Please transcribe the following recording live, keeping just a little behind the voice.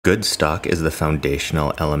Good stock is the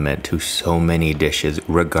foundational element to so many dishes,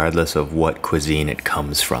 regardless of what cuisine it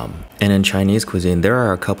comes from. And in Chinese cuisine, there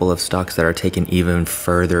are a couple of stocks that are taken even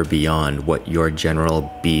further beyond what your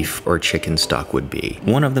general beef or chicken stock would be.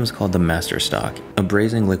 One of them is called the master stock, a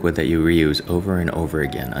braising liquid that you reuse over and over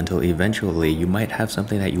again until eventually you might have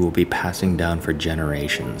something that you will be passing down for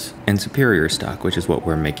generations. And superior stock, which is what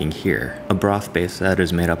we're making here, a broth base that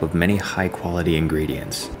is made up of many high-quality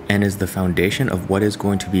ingredients and is the foundation of what is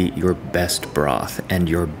going to be your best broth and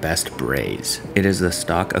your best braise. It is the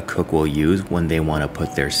stock a cook will use when they want to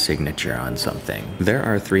put their signature on something. There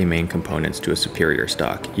are three main components to a superior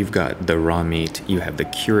stock. You've got the raw meat, you have the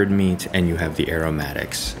cured meat, and you have the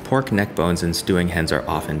aromatics. Pork neck bones and stewing hens are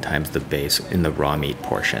oftentimes the base in the raw meat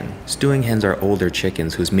portion. Stewing hens are older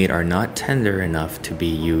chickens whose meat are not tender enough to be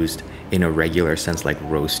used in a regular sense like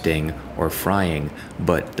roasting or frying,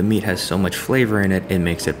 but the meat has so much flavor in it, it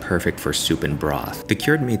makes it perfect for soup and broth. The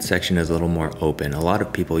cured meat section is a little more open. A lot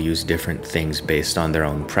of people use different things based on their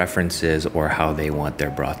own preferences or how they want their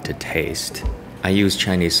broth to taste. I use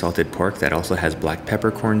Chinese salted pork that also has black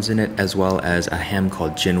peppercorns in it, as well as a ham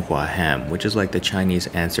called Jinhua ham, which is like the Chinese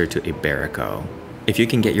answer to Iberico. If you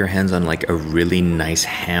can get your hands on like a really nice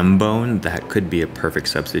ham bone, that could be a perfect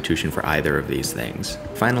substitution for either of these things.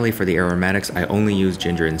 Finally, for the aromatics, I only use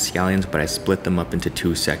ginger and scallions, but I split them up into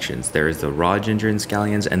two sections. There is the raw ginger and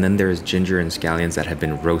scallions, and then there is ginger and scallions that have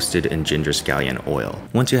been roasted in ginger scallion oil.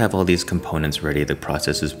 Once you have all these components ready, the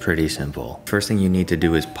process is pretty simple. First thing you need to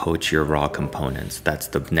do is poach your raw components. That's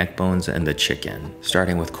the neck bones and the chicken.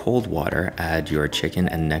 Starting with cold water, add your chicken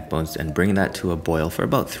and neck bones and bring that to a boil for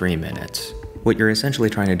about 3 minutes. What you're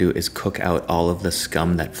essentially trying to do is cook out all of the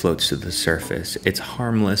scum that floats to the surface. It's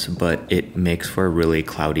harmless, but it makes for a really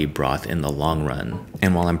cloudy broth in the long run.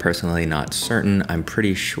 And while I'm personally not certain, I'm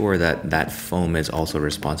pretty sure that that foam is also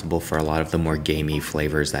responsible for a lot of the more gamey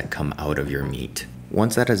flavors that come out of your meat.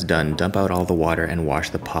 Once that is done, dump out all the water and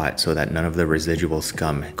wash the pot so that none of the residual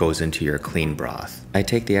scum goes into your clean broth. I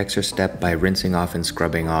take the extra step by rinsing off and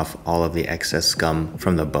scrubbing off all of the excess scum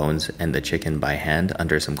from the bones and the chicken by hand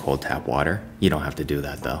under some cold tap water. You don't have to do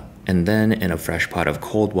that though. And then in a fresh pot of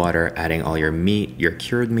cold water, adding all your meat, your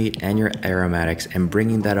cured meat, and your aromatics and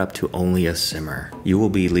bringing that up to only a simmer. You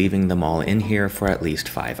will be leaving them all in here for at least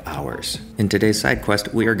 5 hours. In today's side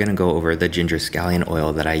quest, we are going to go over the ginger scallion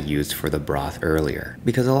oil that I used for the broth earlier,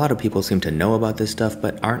 because a lot of people seem to know about this stuff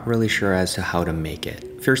but aren't really sure as to how to make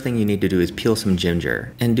it. First thing you need to do is peel some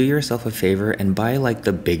ginger, and do yourself a favor and buy like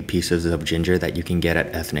the big pieces of ginger that you can get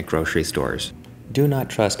at ethnic grocery stores. Do not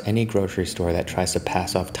trust any grocery store that tries to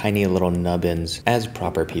pass off tiny little nubbins as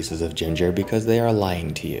proper pieces of ginger because they are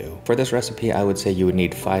lying to you. For this recipe, I would say you would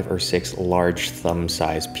need 5 or 6 large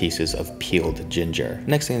thumb-sized pieces of peeled ginger.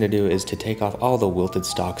 Next thing to do is to take off all the wilted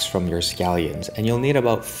stalks from your scallions, and you'll need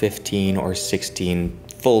about 15 or 16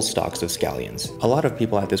 full stalks of scallions. A lot of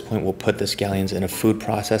people at this point will put the scallions in a food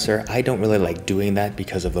processor. I don't really like doing that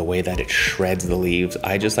because of the way that it shreds the leaves.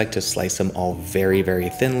 I just like to slice them all very, very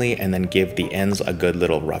thinly and then give the ends a good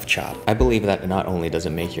little rough chop. I believe that not only does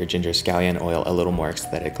it make your ginger scallion oil a little more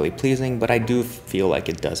aesthetically pleasing, but I do feel like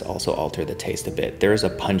it does also alter the taste a bit. There is a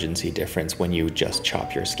pungency difference when you just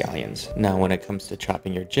chop your scallions. Now, when it comes to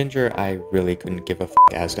chopping your ginger, I really couldn't give a f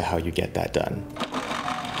as to how you get that done.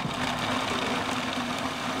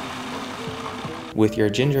 With your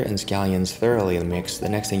ginger and scallions thoroughly mixed, the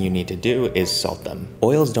next thing you need to do is salt them.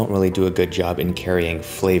 Oils don't really do a good job in carrying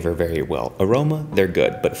flavor very well. Aroma, they're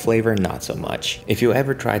good, but flavor, not so much. If you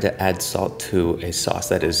ever try to add salt to a sauce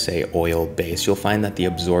that is, say, oil-based, you'll find that the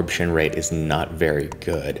absorption rate is not very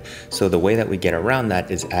good. So the way that we get around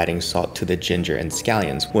that is adding salt to the ginger and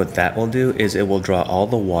scallions. What that will do is it will draw all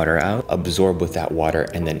the water out, absorb with that water,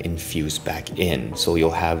 and then infuse back in. So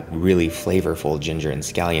you'll have really flavorful ginger and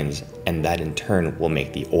scallions, and that in turn will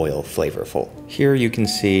make the oil flavorful. Here you can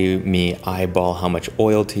see me eyeball how much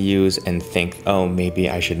oil to use and think, oh, maybe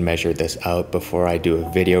I should measure this out before I do a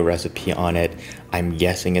video recipe on it. I'm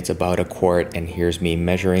guessing it's about a quart, and here's me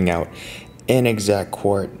measuring out an exact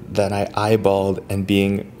quart that I eyeballed and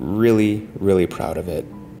being really, really proud of it.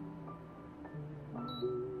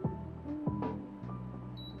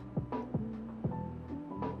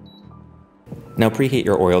 Now preheat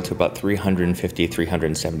your oil to about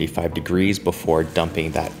 350-375 degrees before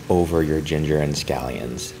dumping that over your ginger and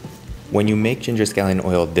scallions. When you make ginger scallion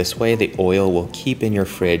oil this way, the oil will keep in your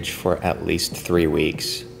fridge for at least 3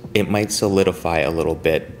 weeks. It might solidify a little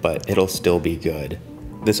bit, but it'll still be good.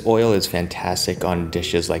 This oil is fantastic on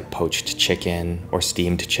dishes like poached chicken or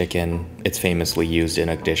steamed chicken. It's famously used in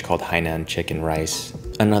a dish called Hainan chicken rice.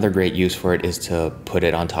 Another great use for it is to put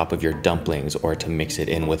it on top of your dumplings or to mix it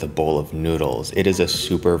in with a bowl of noodles. It is a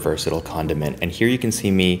super versatile condiment, and here you can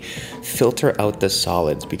see me filter out the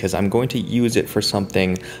solids because I'm going to use it for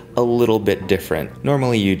something a little bit different.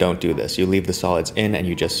 Normally you don't do this. You leave the solids in and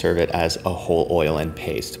you just serve it as a whole oil and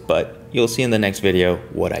paste, but you'll see in the next video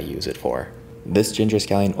what I use it for. This ginger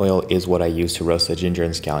scallion oil is what I use to roast the ginger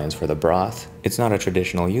and scallions for the broth. It's not a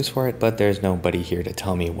traditional use for it, but there's nobody here to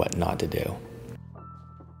tell me what not to do.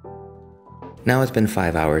 Now it's been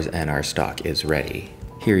 5 hours and our stock is ready.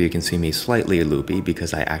 Here you can see me slightly loopy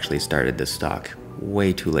because I actually started this stock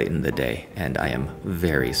way too late in the day and I am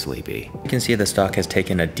very sleepy. You can see the stock has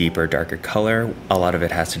taken a deeper, darker color. A lot of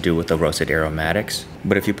it has to do with the roasted aromatics,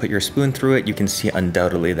 but if you put your spoon through it, you can see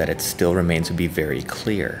undoubtedly that it still remains to be very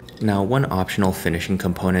clear. Now, one optional finishing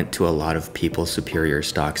component to a lot of people's superior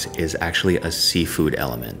stocks is actually a seafood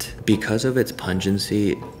element. Because of its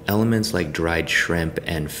pungency, elements like dried shrimp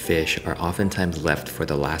and fish are oftentimes left for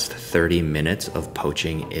the last 30 minutes of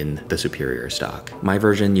poaching in the superior stock. My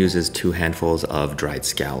version uses 2 handfuls of dried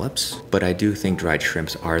scallops, but I do think dried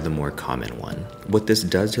shrimps are the more common one. What this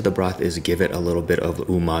does to the broth is give it a little bit of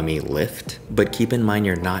umami lift, but keep in mind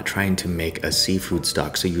you're not trying to make a seafood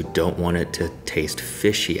stock, so you don't want it to taste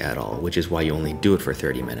fishy at all, which is why you only do it for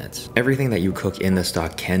 30 minutes. Everything that you cook in the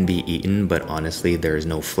stock can be eaten, but honestly there is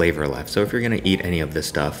no flavor left. So if you're gonna eat any of this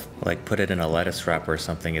stuff, like put it in a lettuce wrap or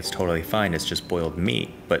something, it's totally fine. It's just boiled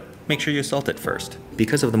meat, but make sure you salt it first.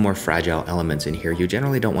 Because of the more fragile elements in here, you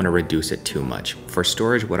generally don't want to reduce it too much. For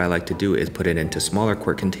storage, what I like to do is put it into smaller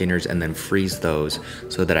quart containers and then freeze those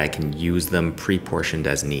so that I can use them pre-portioned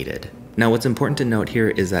as needed. Now, what's important to note here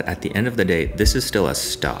is that at the end of the day, this is still a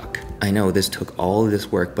stock. I know this took all of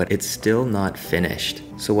this work, but it's still not finished.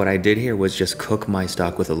 So what I did here was just cook my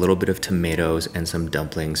stock with a little bit of tomatoes and some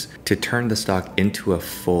dumplings to turn the stock into a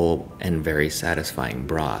full and very satisfying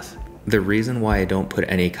broth. The reason why I don't put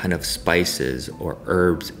any kind of spices or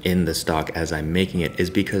herbs in the stock as I'm making it is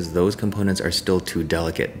because those components are still too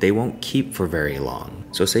delicate. They won't keep for very long.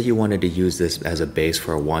 So say you wanted to use this as a base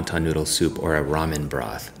for a wonton noodle soup or a ramen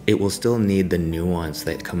broth. It will still need the nuance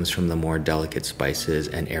that comes from the more delicate spices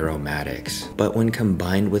and aromatics. But when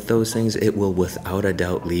combined with those things, it will without a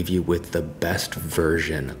doubt leave you with the best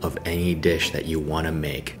version of any dish that you want to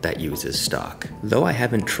make that uses stock. Though I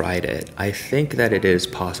haven't tried it, I think that it is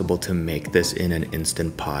possible to make this in an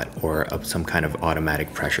Instant Pot or some kind of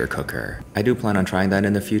automatic pressure cooker. I do plan on trying that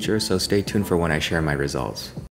in the future, so stay tuned for when I share my results.